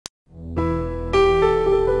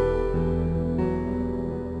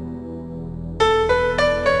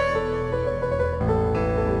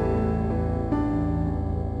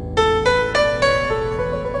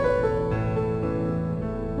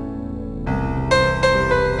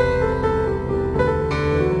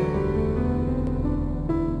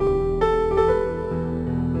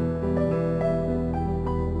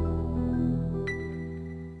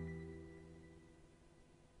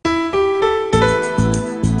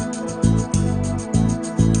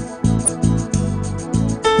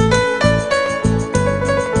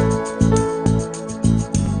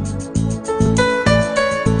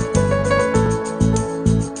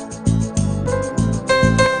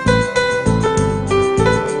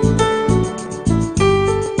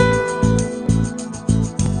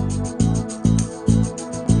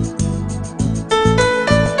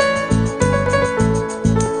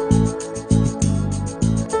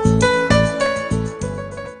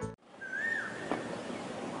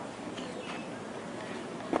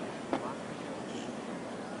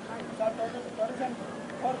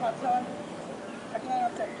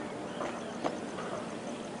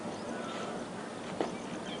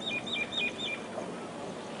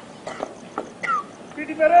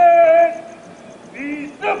parade. We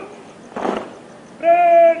stop.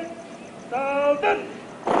 Parade. Thousand.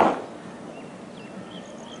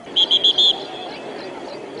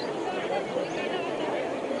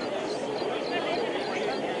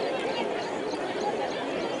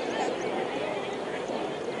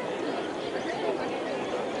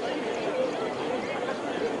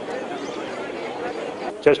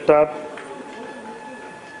 Chest up.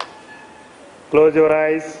 Close your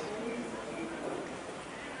eyes.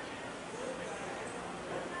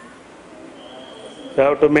 You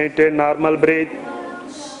have to maintain normal breath.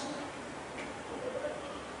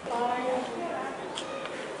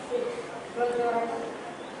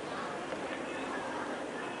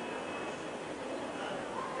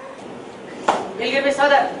 Will be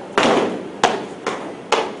soda.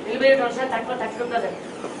 Will be donation. Thank you, brother.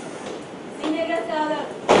 Senior girls order.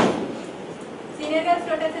 Senior girls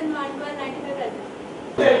rotation 195%.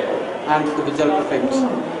 And the visual effects.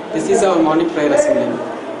 This is our morning prayer assembly,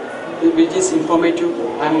 which is informative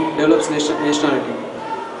and develops nationality.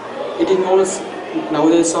 It involves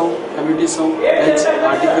Navodaya song, community song, pledge,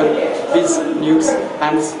 article, quiz, news,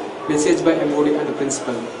 and message by MOD and the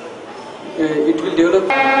principal. It will develop.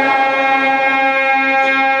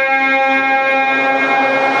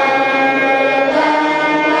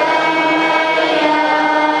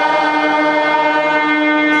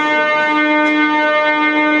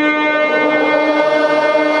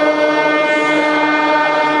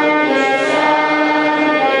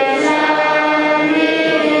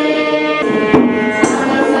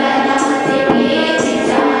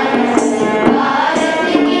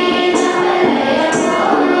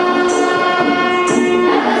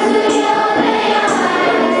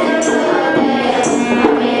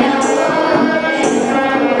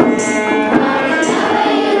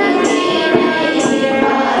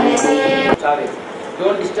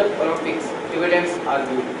 Don't disturb Olympics. Dividends are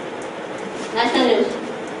due. National news.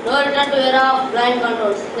 No return to era of blind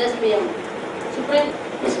controls. Yes, PM. Supreme.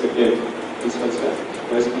 Respected Principal Sir,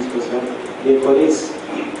 Vice Principal Sir, dear colleagues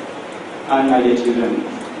and my dear children.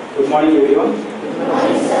 Good morning everyone. Good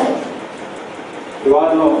morning, sir. You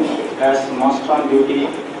all know as master on duty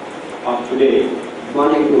of today. Good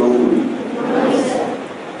morning to all. Good morning, sir.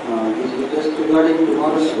 This is just regarding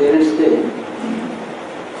tomorrow's Parents' Day.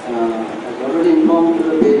 As already informed to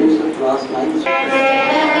the parents of class 9.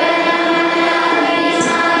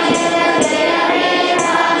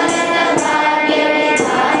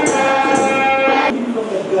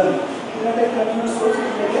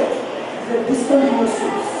 The discontinuous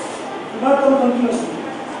source, not the continuous.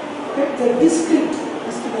 Okay, the discrete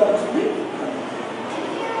actually.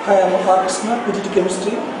 Hi, I am R. Krishna, PGT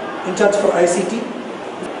Chemistry, in charge for ICT. It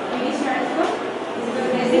stands for physical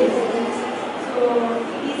basics. So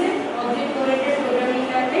it is an object-oriented programming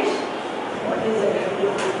language. What is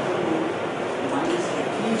object-oriented programming? Minus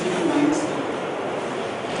minus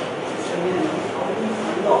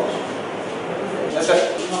unlocked. Yes, sir.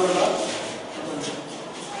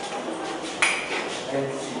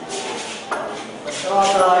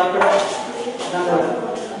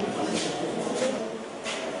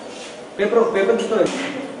 Paper తీసుకోండి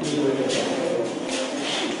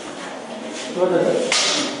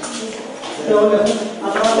ఆ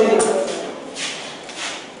తర్వాత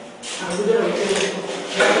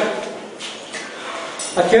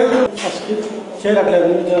ఆ chair అట్లా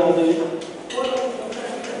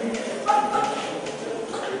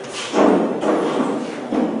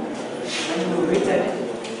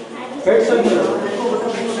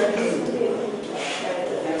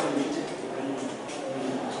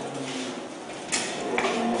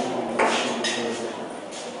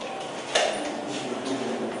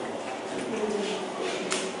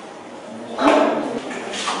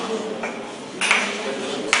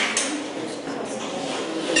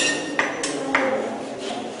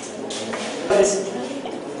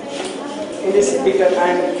in this picture,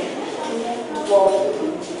 and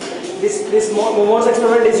this Morse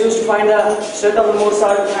experiment is used to find the strength of the Morse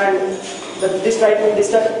salt, and this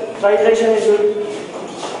titration is used.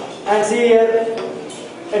 And see here,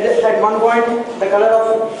 at one point the color of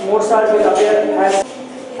Morse salt will appear as,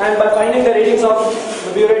 and by finding the readings of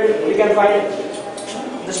the burette we can find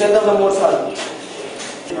the strength of the Morse salt.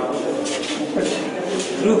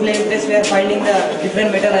 Through flame test we are finding the different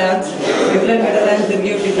metal ions. Different metal ions will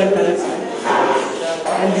give different colors.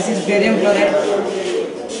 And this is barium chloride.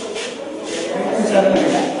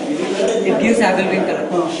 It gives apple green color.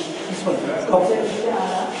 This one.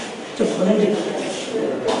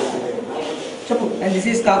 And this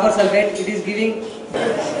is copper sulfate. It is giving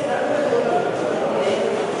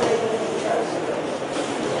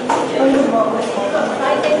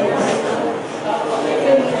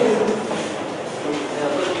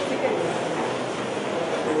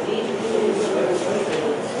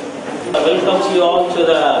welcomes you all to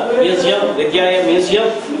the museum, Vidyalaya Museum.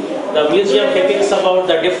 The museum depicts about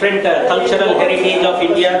the different cultural heritage of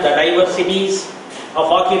India, the diversities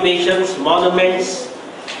of occupations, monuments,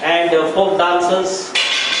 and folk dances,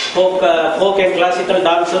 folk and classical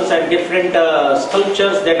dances, and different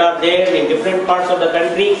sculptures that are there in different parts of the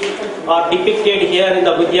country are depicted here in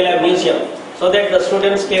the Vidyalaya Museum, so that the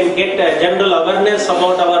students can get a general awareness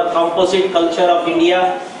about our composite culture of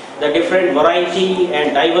India, the different variety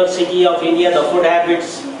and diversity of India, the food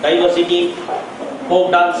habits diversity,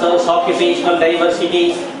 folk dancers, occupational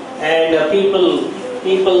diversity, and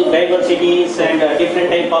people diversities, and different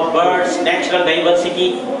type of birds, natural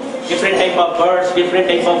diversity, different type of birds, different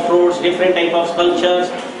type of fruits, different type of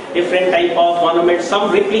sculptures, different type of monuments.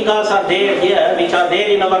 Some replicas are there here, which are there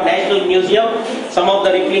in our National Museum. Some of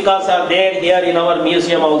the replicas are there here in our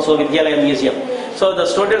museum also, Vidyalaya Museum. So the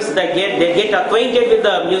students they get acquainted with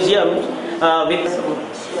the museum with.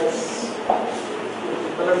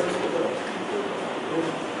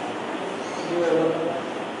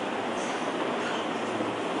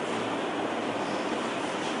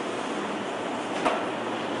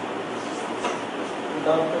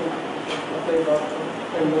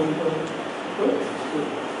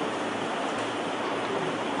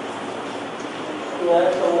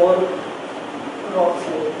 Add some more rocks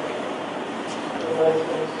here.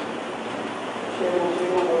 Shading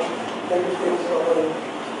more. Thank you for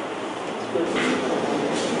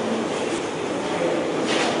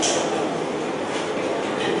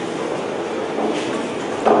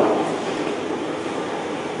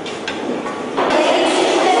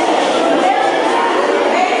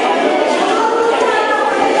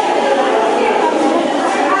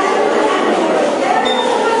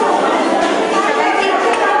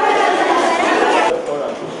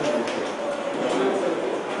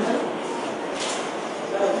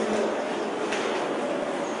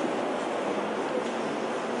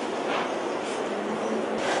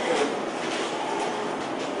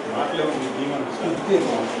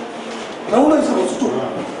Round is supposed to.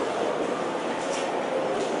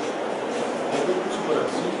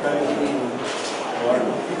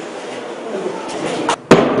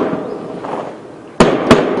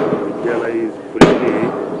 Vidyalaya is fully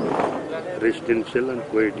residential and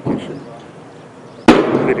co-education.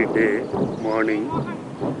 Every day, morning,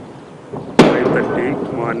 5:30,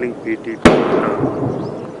 morning PT program.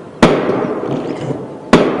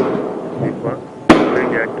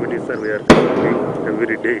 Following activities we are conducting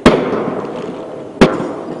every day.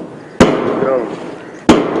 Ground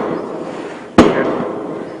at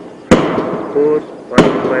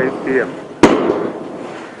 4:45 p.m.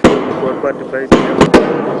 4:45 p.m.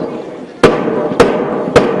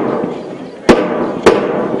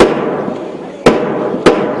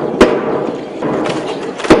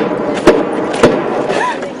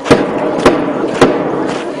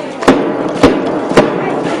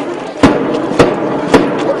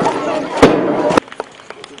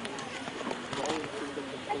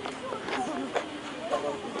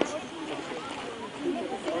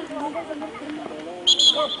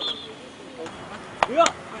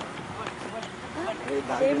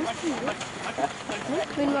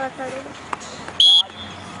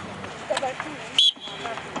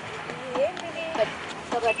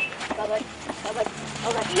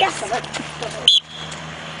 Yes!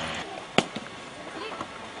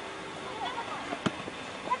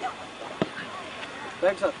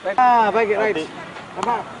 Right, sir. Right. Ah, back it, right.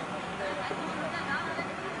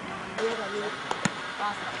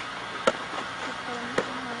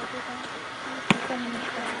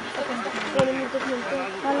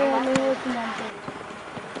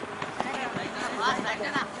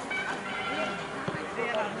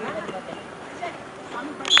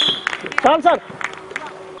 Chal, sir.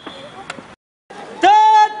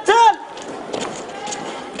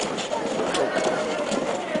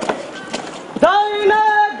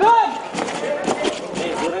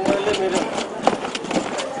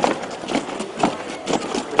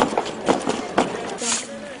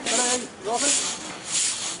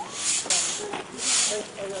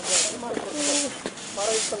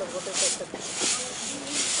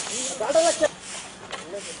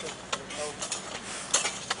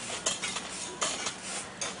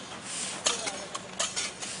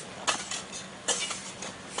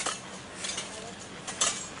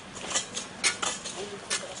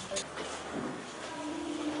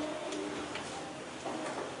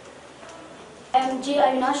 I am G.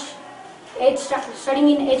 Avinash, studying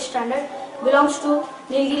in 8th standard, belongs to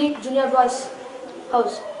Nilgiri Junior Boys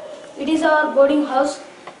House. It is our boarding house.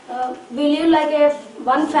 We live like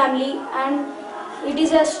one family, and it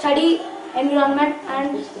is a study environment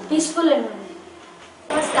and peaceful environment.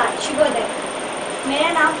 Namaskar, Shubhodaya. मेरा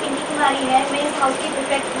नाम पिंकी कुमारी है। मैं इस house की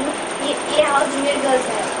prefect हूँ। ये house junior girls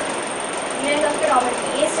है। Junior girls के डॉमेट्री।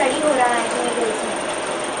 ये स्टडी हो रहा है जूनियर गर्ल्स में।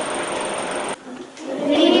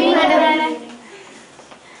 Good evening madam.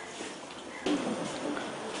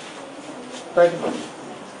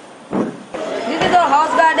 This is our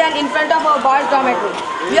house garden in front of our boys' dormitory.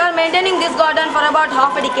 We are maintaining this garden for about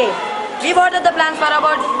half a decade. We water the plants for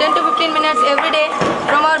about 10 to 15 minutes every day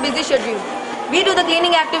from our busy schedule. We do the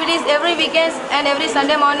cleaning activities every weekends and every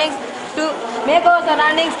Sunday mornings to make our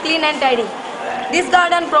surroundings clean and tidy. This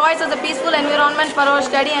garden provides us a peaceful environment for our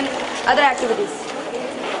study and other activities.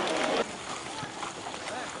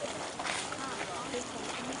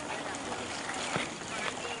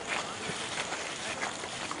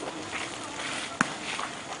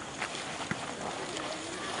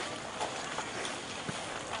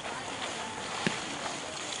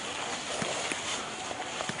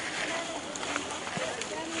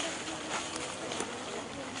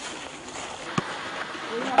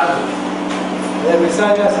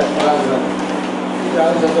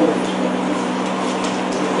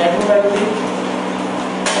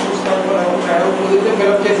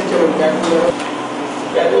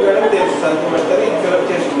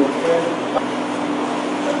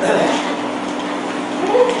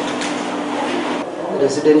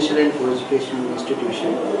 Residential and co-educational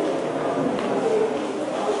institution.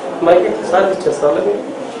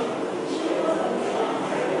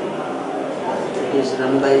 It is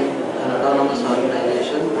run by an autonomous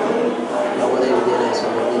organization, Jnv Rangareddy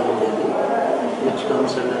Unforgatable, which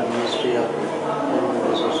comes under Ministry of Human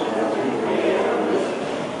Resources Development.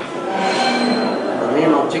 The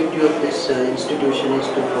main objective of this institution is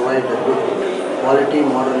to provide a good quality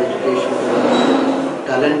modern education to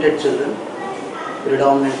talented children,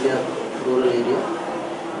 predominantly of rural area,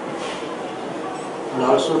 and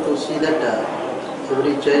also to see that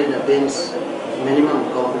every child attains minimum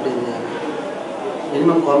competence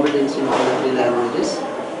in all the three languages,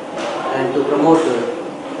 and to promote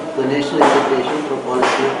the national integration through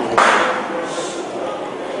policy of migration.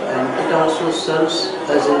 And it also serves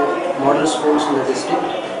as a model schools in the district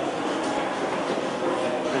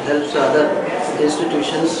and helps other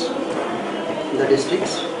institutions in the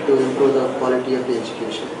districts to improve the quality of the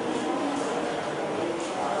education.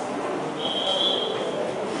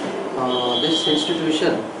 This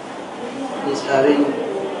institution is having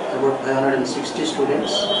about 560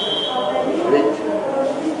 students with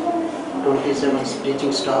 27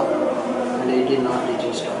 teaching staff and 18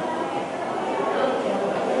 non-teaching staff.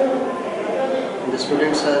 And the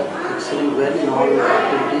students are excelling well in all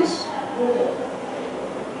activities.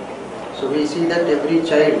 So we see that every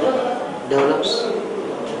child develops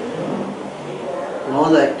in all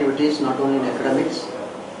the activities, not only in academics,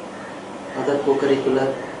 other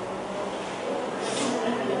co-curricular,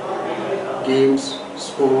 games,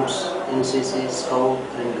 sports, NCC, Scout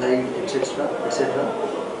and Guide, etc. etc.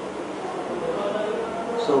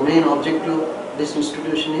 So main objective of this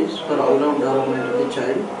institution is for all-round development of the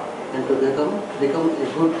child and to become a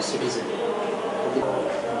good citizen.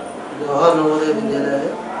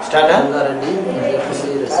 Jnv Rangareddy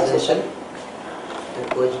Residential and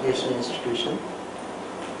Co-educational Institution.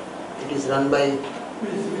 It is run by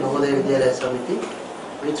Navodaya Samiti,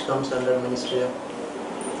 which comes under Ministry of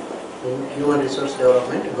Human Resource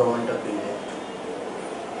Development, Government of India.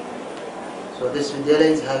 So this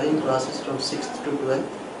Vidyalaya is having classes from 6th to 12th,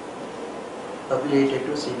 affiliated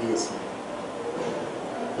to CBSE.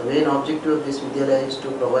 The main objective of this Vidyalaya is to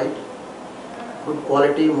provide good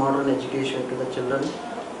quality modern education to the children,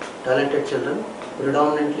 talented children,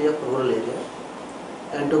 predominantly of rural area,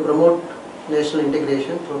 and to promote national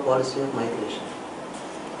integration through policy of migration.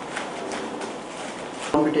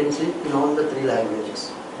 Competency in all the three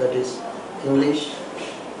languages, that is English,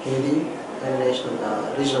 Hindi and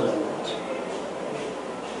regional language.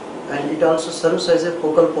 And it also serves as a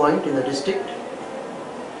focal point in the district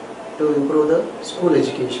to improve the school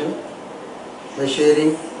education by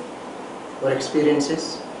sharing our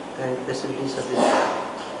experiences and facilities of the school.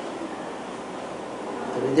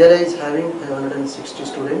 The Vidyalaya is having 560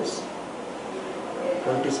 students,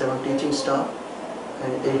 27 teaching staff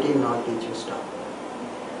and 18 non-teaching staff.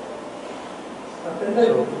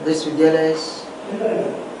 So this Vidyalaya is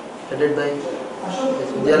headed by the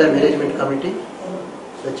Vidyalaya Management Committee.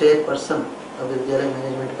 The chairperson of the Vidyalaya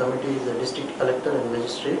Management Committee is the District Collector and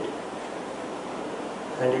Magistrate,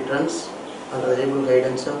 and it runs under the able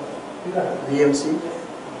guidance of VMC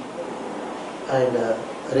and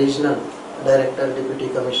Regional Director Deputy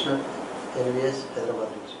Commissioner NVS Hyderabad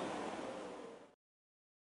Region.